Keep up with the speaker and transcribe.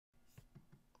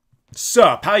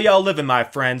Sup, how y'all living, my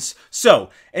friends? So,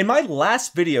 in my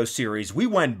last video series, we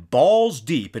went balls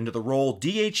deep into the role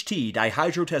DHT,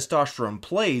 dihydrotestosterone,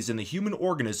 plays in the human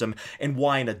organism and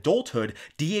why in adulthood,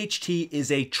 DHT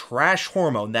is a trash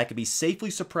hormone that can be safely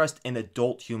suppressed in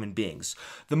adult human beings.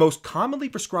 The most commonly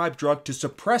prescribed drug to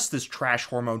suppress this trash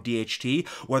hormone DHT,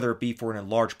 whether it be for an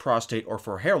enlarged prostate or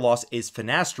for hair loss, is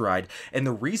finasteride, and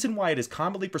the reason why it is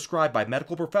commonly prescribed by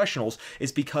medical professionals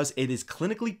is because it is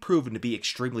clinically proven to be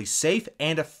extremely safe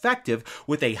and effective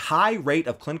with a high rate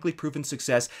of clinically proven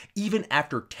success even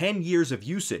after 10 years of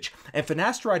usage. And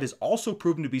finasteride is also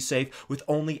proven to be safe with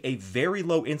only a very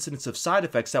low incidence of side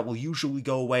effects that will usually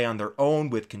go away on their own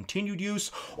with continued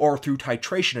use or through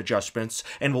titration adjustments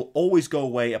and will always go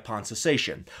away upon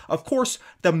cessation. Of course,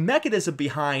 the mechanism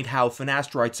behind how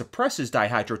finasteride suppresses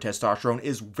dihydrotestosterone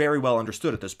is very well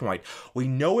understood at this point. We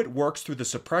know it works through the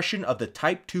suppression of the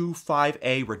type 2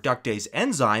 5A reductase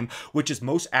enzyme, which is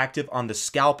most active on the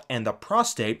scalp and the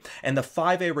prostate, and the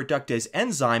 5A reductase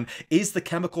enzyme is the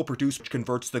chemical produced which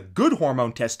converts the good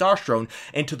hormone testosterone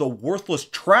into the worthless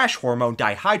trash hormone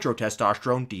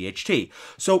dihydrotestosterone, DHT.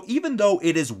 So even though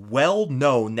it is well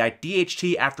known that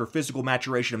DHT after physical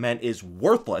maturation of men is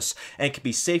worthless and can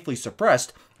be safely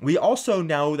suppressed, we also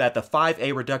know that the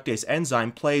 5A reductase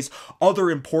enzyme plays other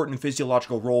important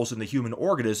physiological roles in the human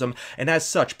organism, and as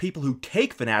such, people who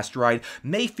take finasteride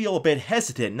may feel a bit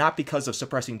hesitant, not because of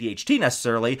suppressing DHT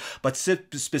necessarily, but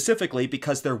specifically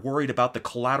because they're worried about the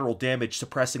collateral damage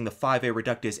suppressing the 5A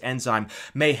reductase enzyme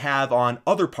may have on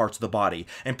other parts of the body,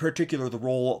 in particular the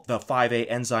role the 5A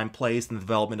enzyme plays in the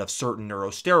development of certain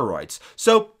neurosteroids.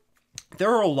 So, there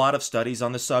are a lot of studies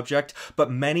on this subject,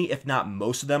 but many, if not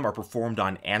most of them, are performed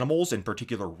on animals, in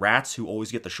particular rats, who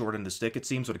always get the short end of the stick, it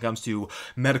seems, when it comes to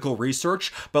medical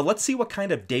research. But let's see what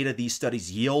kind of data these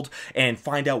studies yield and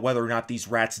find out whether or not these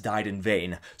rats died in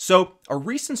vain. So, a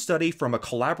recent study from a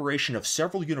collaboration of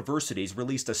several universities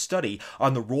released a study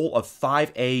on the role of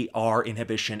 5AR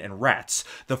inhibition in rats.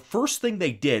 The first thing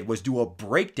they did was do a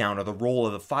breakdown of the role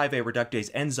of the 5A reductase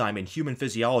enzyme in human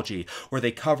physiology, where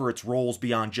they cover its roles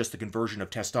beyond just the conversion of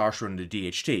testosterone into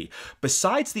DHT.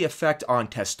 Besides the effect on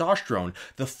testosterone,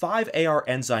 the 5AR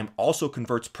enzyme also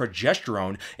converts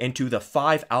progesterone into the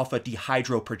 5-alpha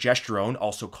dehydroprogesterone,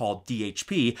 also called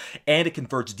DHP, and it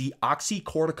converts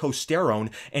deoxycorticosterone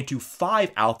into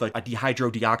 5-alpha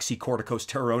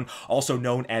dehydrodeoxycorticosterone, also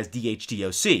known as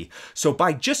DHDOC. So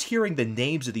by just hearing the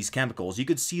names of these chemicals, you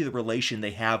could see the relation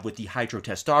they have with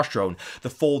dihydrotestosterone, the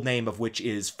full name of which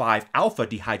is 5-alpha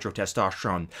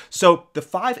dehydrotestosterone. So the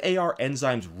 5AR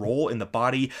enzyme's role in the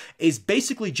body is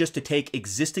basically just to take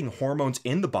existing hormones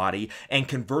in the body and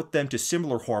convert them to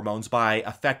similar hormones by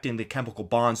affecting the chemical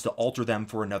bonds to alter them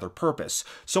for another purpose.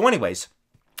 So anyways,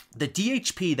 the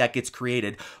DHP that gets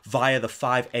created via the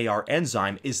 5AR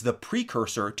enzyme is the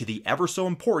precursor to the ever so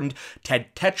important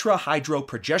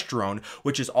tetrahydroprogesterone,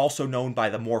 which is also known by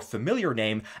the more familiar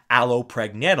name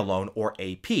allopregnanolone, or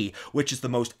AP, which is the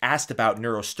most asked about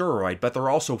neurosteroid, but there are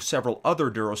also several other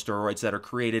neurosteroids that are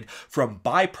created from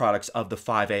byproducts of the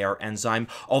 5AR enzyme,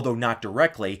 although not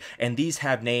directly, and these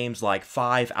have names like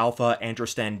 5-alpha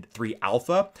androsten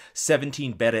 3-alpha,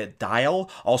 17-beta-diol,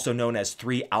 also known as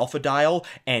 3-alpha-diol,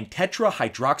 and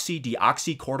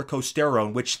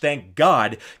tetrahydroxydeoxycorticosterone, which, thank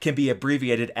God, can be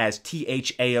abbreviated as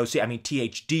THDOC.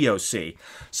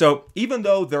 So even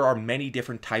though there are many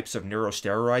different types of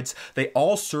neurosteroids, they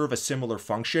all serve a similar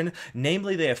function,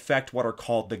 namely they affect what are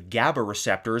called the GABA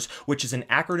receptors, which is an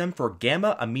acronym for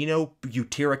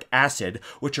gamma-aminobutyric acid,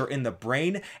 which are in the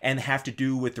brain and have to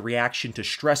do with the reaction to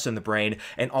stress in the brain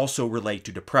and also relate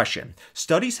to depression.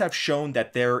 Studies have shown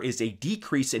that there is a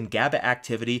decrease in GABA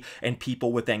activity in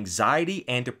people with anxiety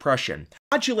and depression.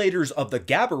 Modulators of the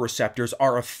GABA receptors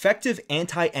are effective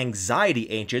anti-anxiety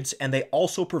agents, and they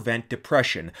also prevent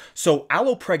depression. So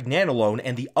allopregnanolone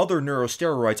and the other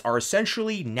neurosteroids are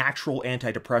essentially natural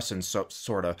antidepressants,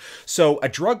 sort of. So a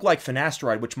drug like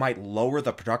finasteride, which might lower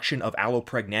the production of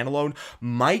allopregnanolone,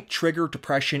 might trigger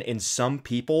depression in some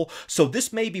people. So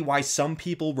this may be why some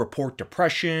people report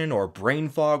depression or brain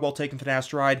fog while taking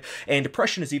finasteride, and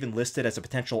depression is even listed as a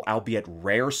potential, albeit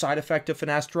rare, side effect of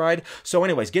finasteride. So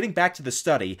anyways, getting back to the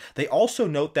study, they also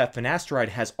note that finasteride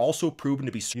has also proven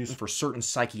to be used for certain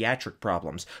psychiatric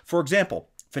problems. For example,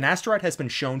 Finasteride has been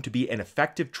shown to be an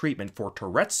effective treatment for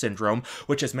Tourette's syndrome,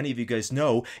 which, as many of you guys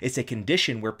know, is a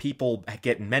condition where people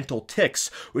get mental tics,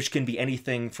 which can be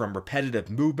anything from repetitive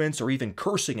movements or even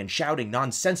cursing and shouting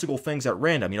nonsensical things at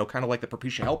random, kind of like the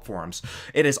Propecia Help forums.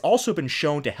 It has also been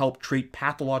shown to help treat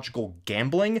pathological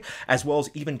gambling, as well as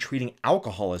even treating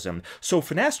alcoholism. So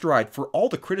Finasteride, for all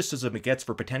the criticism it gets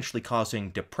for potentially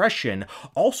causing depression,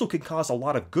 also can cause a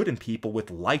lot of good in people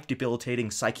with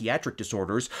life-debilitating psychiatric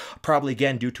disorders, probably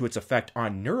again due to its effect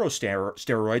on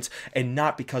neurosteroids and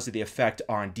not because of the effect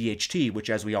on DHT, which,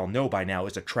 as we all know by now,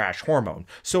 is a trash hormone.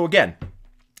 So again,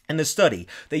 in the study,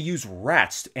 they used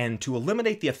rats, and to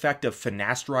eliminate the effect of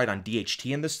finasteride on DHT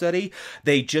in the study,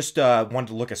 they just wanted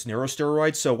to look at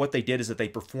neurosteroids. So what they did is that they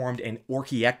performed an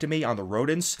orchiectomy on the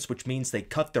rodents, which means they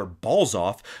cut their balls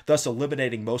off, thus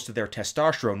eliminating most of their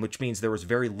testosterone, which means there was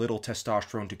very little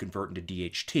testosterone to convert into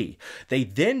DHT. They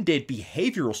then did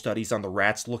behavioral studies on the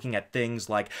rats, looking at things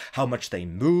like how much they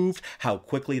moved, how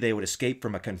quickly they would escape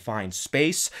from a confined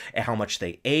space, and how much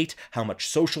they ate, how much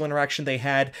social interaction they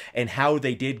had, and how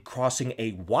they did crossing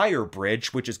a wire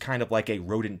bridge, which is kind of like a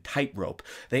rodent tightrope.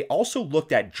 They also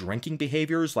looked at drinking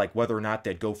behaviors, like whether or not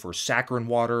they'd go for saccharine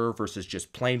water versus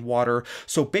just plain water.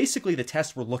 So basically, the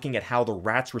tests were looking at how the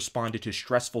rats responded to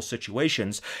stressful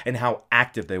situations and how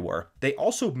active they were. They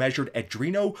also measured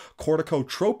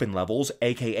adrenocorticotropin levels,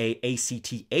 aka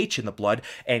ACTH, in the blood,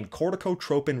 and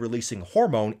corticotropin-releasing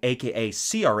hormone, aka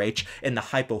CRH, in the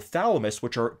hypothalamus,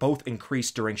 which are both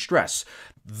increased during stress.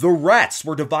 The rats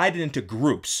were divided into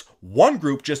groups. One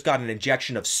group just got an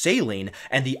injection of saline,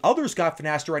 and the others got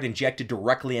finasteride injected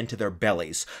directly into their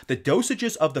bellies. The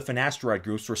dosages of the finasteride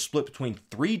groups were split between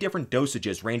 3 different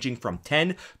dosages, ranging from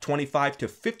 10, 25, to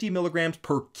 50 milligrams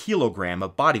per kilogram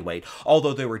of body weight,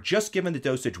 although they were just given the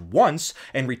dosage once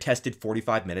and retested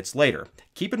 45 minutes later.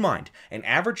 Keep in mind, an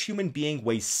average human being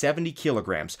weighs 70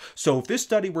 kilograms, so if this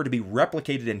study were to be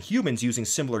replicated in humans using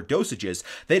similar dosages,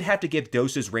 they'd have to give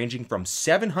doses ranging from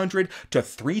 700 to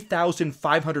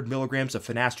 3,500 milligrams of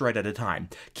finasteride at a time.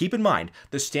 Keep in mind,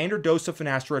 the standard dose of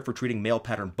finasteride for treating male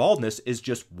pattern baldness is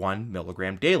just 1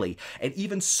 milligram daily, and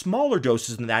even smaller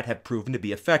doses than that have proven to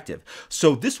be effective.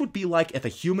 So this would be like if a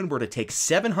human were to take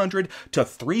 700 to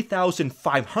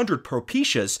 3,500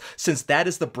 Propecias, since that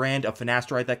is the brand of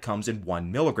finasteride that comes in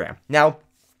 1 milligram. Now,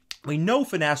 we know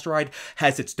finasteride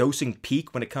has its dosing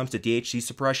peak when it comes to DHT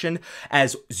suppression,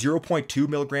 as 0.2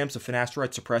 milligrams of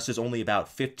finasteride suppresses only about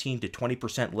 15 to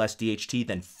 20% less DHT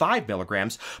than 5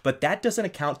 milligrams, but that doesn't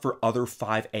account for other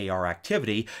 5-AR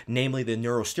activity, namely the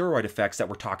neurosteroid effects that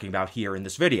we're talking about here in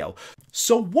this video.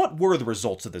 So what were the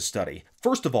results of this study?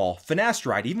 First of all,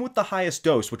 finasteride, even with the highest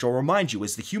dose, which I'll remind you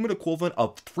is the human equivalent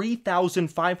of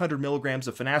 3,500 milligrams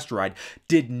of finasteride,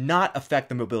 did not affect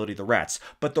the mobility of the rats,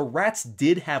 but the rats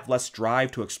did have less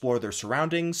drive to explore their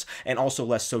surroundings and also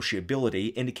less sociability,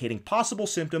 indicating possible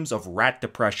symptoms of rat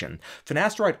depression.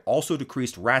 Finasteride also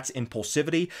decreased rats'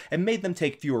 impulsivity and made them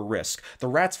take fewer risks. The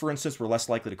rats, for instance, were less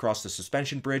likely to cross the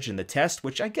suspension bridge in the test,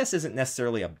 which I guess isn't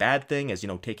necessarily a bad thing, as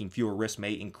taking fewer risks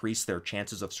may increase their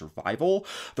chances of survival.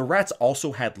 The rats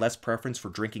also had less preference for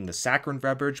drinking the saccharine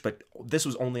beverage, but this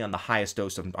was only on the highest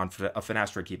dose of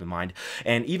finasteride, keep in mind.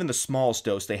 And even the smallest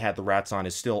dose they had the rats on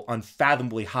is still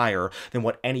unfathomably higher than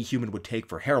what any human would take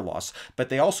for hair loss. But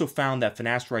they also found that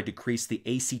finasteride decreased the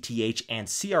ACTH and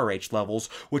CRH levels,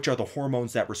 which are the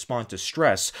hormones that respond to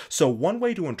stress. So one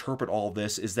way to interpret all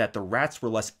this is that the rats were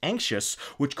less anxious,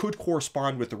 which could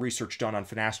correspond with the research done on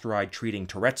finasteride treating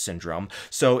Tourette's syndrome.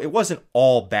 So it wasn't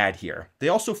all bad here. They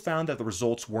also found that the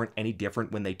results weren't any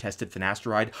different when they tested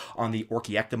finasteride on the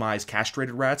orchiectomized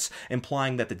castrated rats,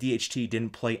 implying that the DHT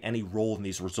didn't play any role in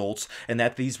these results, and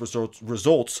that these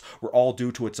results were all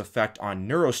due to its effect on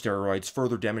neurosteroids,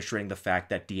 further demonstrating the fact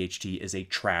that DHT is a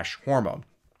trash hormone.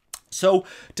 So,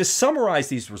 to summarize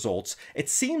these results, it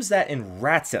seems that in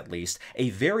rats at least, a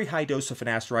very high dose of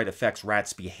finasteride affects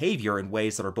rats' behavior in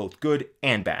ways that are both good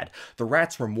and bad. The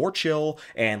rats were more chill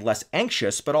and less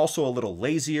anxious, but also a little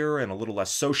lazier and a little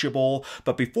less sociable.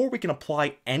 But before we can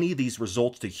apply any of these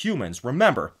results to humans,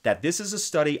 remember that this is a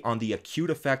study on the acute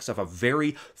effects of a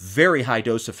very, very high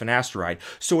dose of finasteride,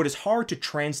 so it is hard to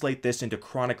translate this into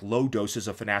chronic low doses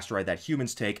of finasteride that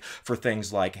humans take for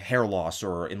things like hair loss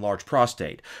or enlarged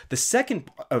prostate. The second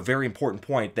very important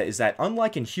point is that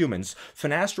unlike in humans,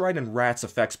 finasteride in rats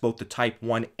affects both the type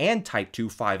 1 and type 2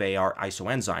 5-AR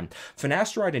isoenzyme.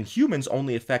 Finasteride in humans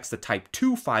only affects the type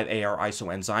 2 5-AR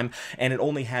isoenzyme, and it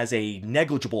only has a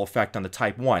negligible effect on the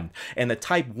type 1. And the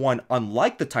type 1,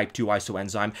 unlike the type 2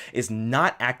 isoenzyme, is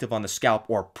not active on the scalp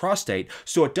or prostate,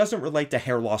 so it doesn't relate to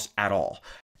hair loss at all.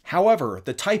 However,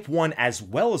 the type 1 as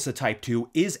well as the type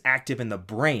 2 is active in the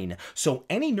brain, so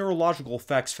any neurological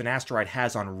effects finasteride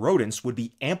has on rodents would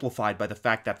be amplified by the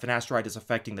fact that finasteride is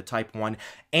affecting the type 1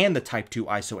 and the type 2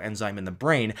 isoenzyme in the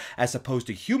brain, as opposed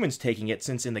to humans taking it,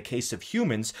 since in the case of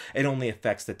humans, it only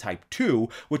affects the type 2,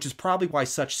 which is probably why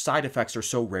such side effects are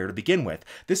so rare to begin with.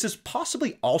 This is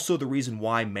possibly also the reason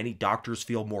why many doctors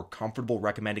feel more comfortable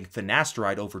recommending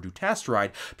finasteride over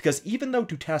dutasteride, because even though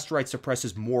dutasteride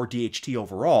suppresses more DHT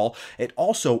overall, it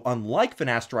also, unlike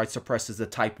finasteride, suppresses the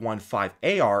type 1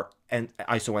 5-AR and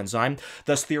isoenzyme,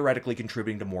 thus theoretically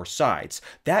contributing to more sides.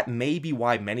 That may be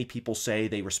why many people say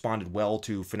they responded well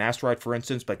to finasteride, for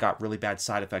instance, but got really bad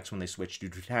side effects when they switched to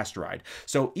dutasteride.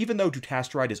 So even though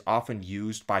dutasteride is often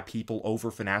used by people over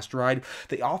finasteride,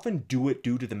 they often do it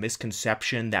due to the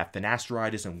misconception that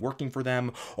finasteride isn't working for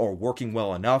them or working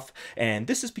well enough, and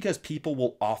this is because people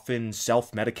will often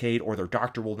self-medicate, or their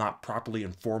doctor will not properly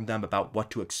inform them about what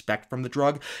to expect from the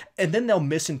drug, and then they'll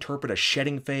misinterpret a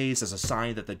shedding phase as a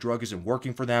sign that the drug isn't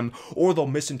working for them, or they'll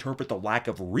misinterpret the lack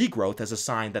of regrowth as a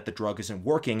sign that the drug isn't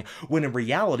working, when in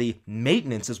reality,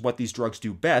 maintenance is what these drugs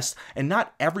do best, and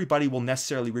not everybody will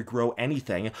necessarily regrow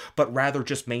anything, but rather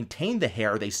just maintain the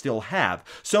hair they still have.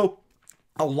 So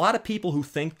a lot of people who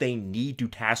think they need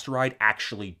dutasteride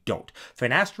actually don't.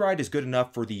 Finasteride is good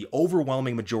enough for the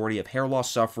overwhelming majority of hair loss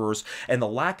sufferers, and the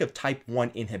lack of type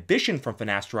 1 inhibition from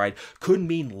finasteride could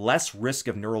mean less risk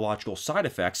of neurological side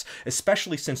effects,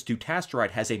 especially since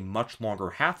dutasteride has a much longer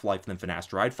half-life than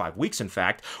finasteride, 5 weeks in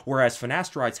fact, whereas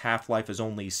finasteride's half-life is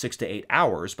only 6 to 8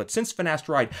 hours. But since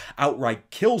finasteride outright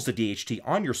kills the DHT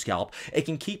on your scalp, it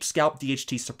can keep scalp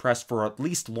DHT suppressed for at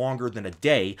least longer than a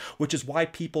day, which is why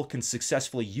people can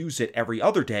successfully use it every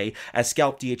other day, as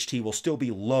scalp DHT will still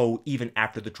be low even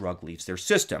after the drug leaves their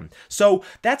system. So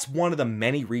that's one of the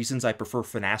many reasons I prefer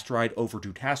finasteride over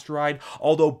dutasteride,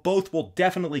 although both will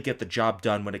definitely get the job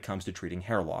done when it comes to treating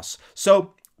hair loss.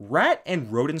 So rat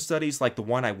and rodent studies like the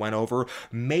one I went over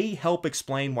may help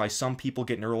explain why some people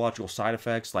get neurological side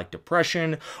effects like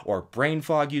depression or brain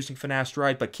fog using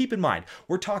finasteride, but keep in mind,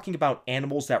 we're talking about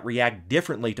animals that react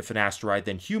differently to finasteride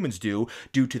than humans do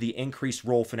due to the increased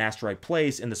role finasteride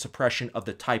plays in the suppression of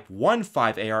the type 1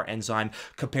 5-AR enzyme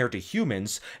compared to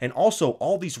humans, and also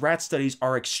all these rat studies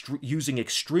are using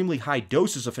extremely high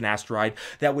doses of finasteride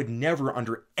that would never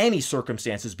under any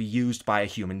circumstances be used by a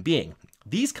human being.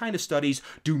 These kind of studies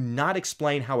do not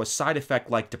explain how a side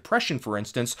effect like depression, for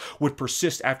instance, would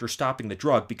persist after stopping the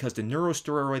drug, because the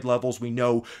neurosteroid levels we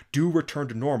know do return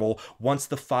to normal once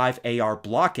the 5-AR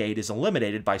blockade is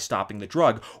eliminated by stopping the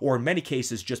drug, or in many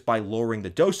cases just by lowering the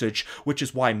dosage, which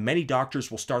is why many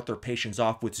doctors will start their patients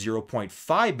off with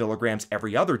 0.5 milligrams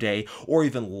every other day, or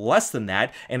even less than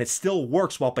that, and it still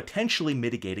works while potentially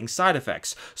mitigating side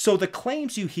effects. So the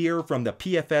claims you hear from the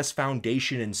PFS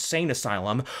Foundation Insane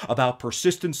Asylum about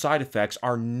persistent side effects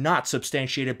are not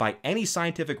substantiated by any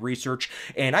scientific research,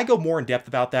 and I go more in depth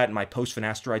about that in my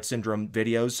post-finasteride syndrome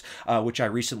videos, which I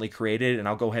recently created, and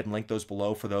I'll go ahead and link those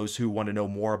below for those who want to know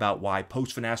more about why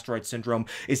post-finasteride syndrome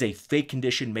is a fake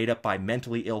condition made up by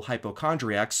mentally ill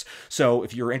hypochondriacs. So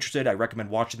if you're interested, I recommend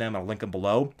watching them. I'll link them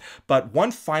below. But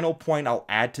one final point I'll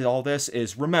add to all this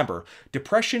is, remember,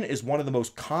 depression is one of the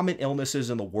most common illnesses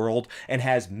in the world and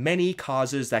has many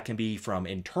causes that can be from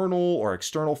internal or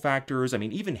external factors. I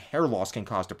mean, even hair loss can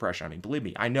cause depression. I mean, believe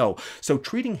me, I know. So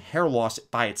treating hair loss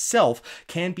by itself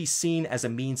can be seen as a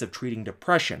means of treating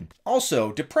depression.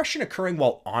 Also, depression occurring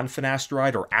while on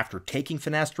finasteride or after taking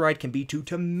finasteride can be due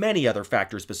to many other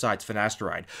factors besides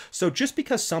finasteride. So just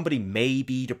because somebody may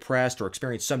be depressed or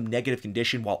experience some negative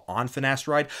condition while on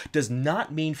finasteride does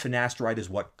not mean finasteride is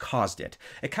what caused it.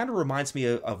 It kind of reminds me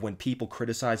of when people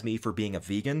criticize me for being a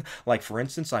vegan. Like, for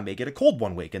instance, I may get a cold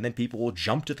one week, and then people will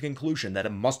jump to the conclusion that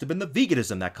it must have been the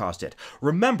veganism that caused it.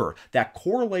 Remember that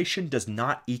correlation does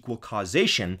not equal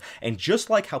causation, and just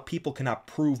like how people cannot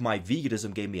prove my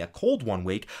veganism gave me a cold one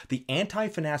week, the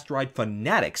anti-finasteride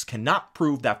fanatics cannot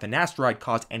prove that finasteride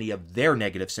caused any of their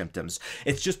negative symptoms.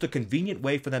 It's just a convenient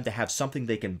way for them to have something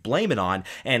they can blame it on,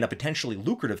 and a potentially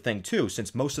lucrative thing too,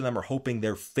 since most of them are hoping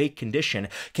their fake condition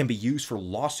can be used for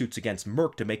lawsuits against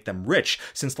Merck to make them rich,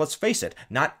 since let's face it,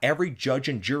 not every judge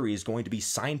and jury is going to be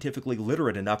scientifically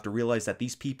literate enough to realize that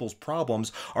these people's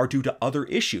problems are due to other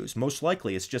issues. Most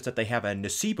likely, it's just that they have a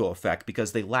nocebo effect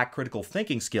because they lack critical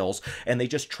thinking skills and they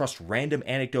just trust random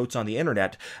anecdotes on the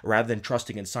internet rather than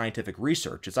trusting in scientific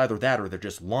research. It's either that or they're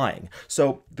just lying.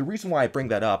 So the reason why I bring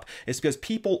that up is because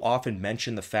people often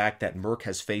mention the fact that Merck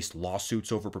has faced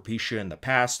lawsuits over Propecia in the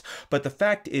past, but the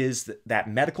fact is that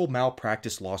medical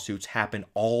malpractice lawsuits happen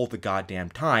all the goddamn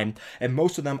time, and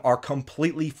most of them are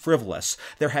completely frivolous.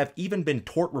 There have even been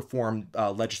tort reform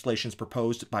legislations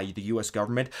proposed by the US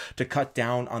government to cut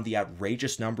down on the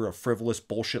outrageous number of frivolous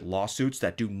bullshit lawsuits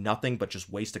that do nothing but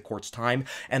just waste the court's time,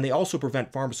 and they also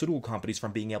prevent pharmaceutical companies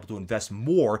from being able to invest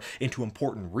more into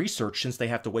important research since they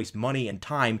have to waste money and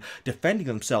time defending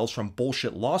themselves from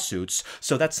bullshit lawsuits.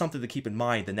 So that's something to keep in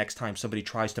mind the next time somebody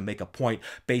tries to make a point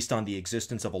based on the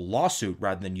existence of a lawsuit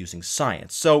rather than using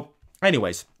science. So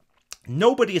anyways,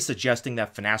 nobody is suggesting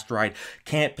that finasteride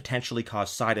can't potentially cause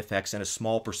side effects in a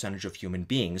small percentage of human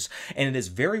beings, and it is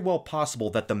very well possible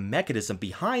that the mechanism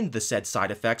behind the said side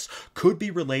effects could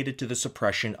be related to the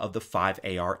suppression of the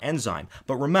 5-AR enzyme.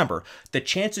 But remember, the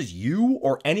chances you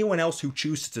or anyone else who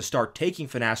chooses to start taking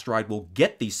finasteride will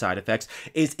get these side effects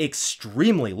is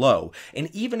extremely low, and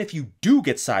even if you do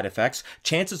get side effects,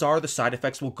 chances are the side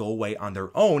effects will go away on their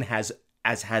own,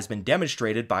 as has been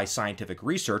demonstrated by scientific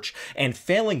research, and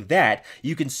failing that,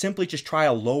 you can simply just try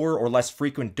a lower or less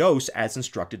frequent dose as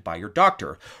instructed by your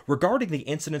doctor. Regarding the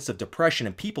incidence of depression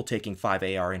in people taking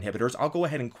 5-AR inhibitors, I'll go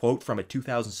ahead and quote from a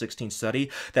 2016 study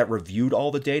that reviewed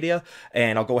all the data,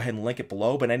 and I'll go ahead and link it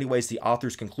below, but anyways, the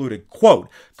authors concluded, quote,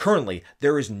 "Currently,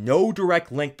 there is no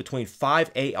direct link between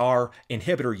 5-AR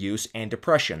inhibitor use and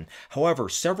depression. However,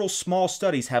 several small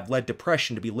studies have led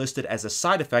depression to be listed as a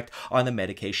side effect on the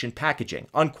medication packaging."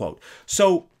 Unquote.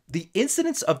 So the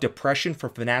incidence of depression from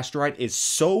finasteride is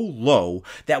so low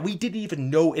that we didn't even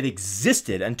know it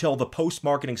existed until the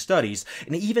post-marketing studies,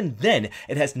 and even then,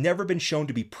 it has never been shown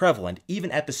to be prevalent, even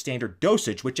at the standard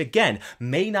dosage, which again,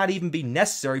 may not even be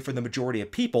necessary for the majority of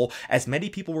people, as many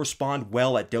people respond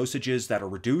well at dosages that are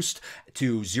reduced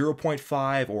to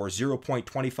 0.5 or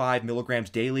 0.25 milligrams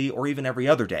daily, or even every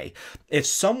other day. If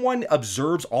someone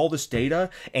observes all this data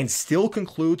and still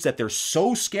concludes that they're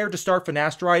so scared to start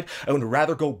finasteride and would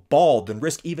rather go bald than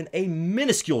risk even a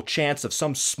minuscule chance of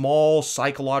some small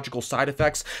psychological side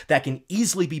effects that can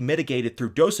easily be mitigated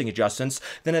through dosing adjustments,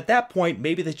 then at that point,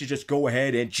 maybe they should just go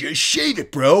ahead and just shave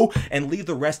it, bro, and leave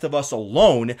the rest of us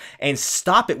alone and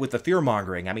stop it with the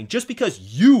fear-mongering. I mean, just because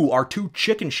you are too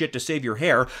chicken shit to save your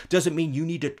hair doesn't mean you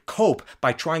need to cope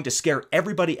by trying to scare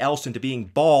everybody else into being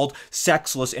bald,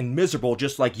 sexless, and miserable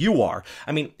just like you are.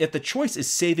 I mean, if the choice is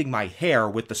saving my hair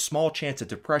with the small chance of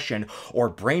depression or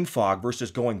brain fog versus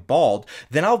going bald,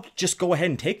 then I'll just go ahead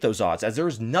and take those odds, as there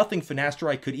is nothing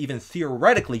finasteride could even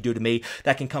theoretically do to me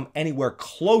that can come anywhere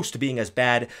close to being as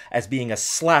bad as being a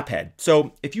slaphead.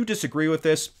 So if you disagree with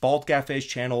this, Bald Cafe's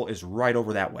channel is right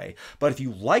over that way. But if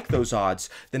you like those odds,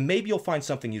 then maybe you'll find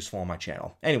something useful on my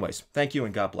channel. Anyways, thank you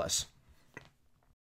and God bless.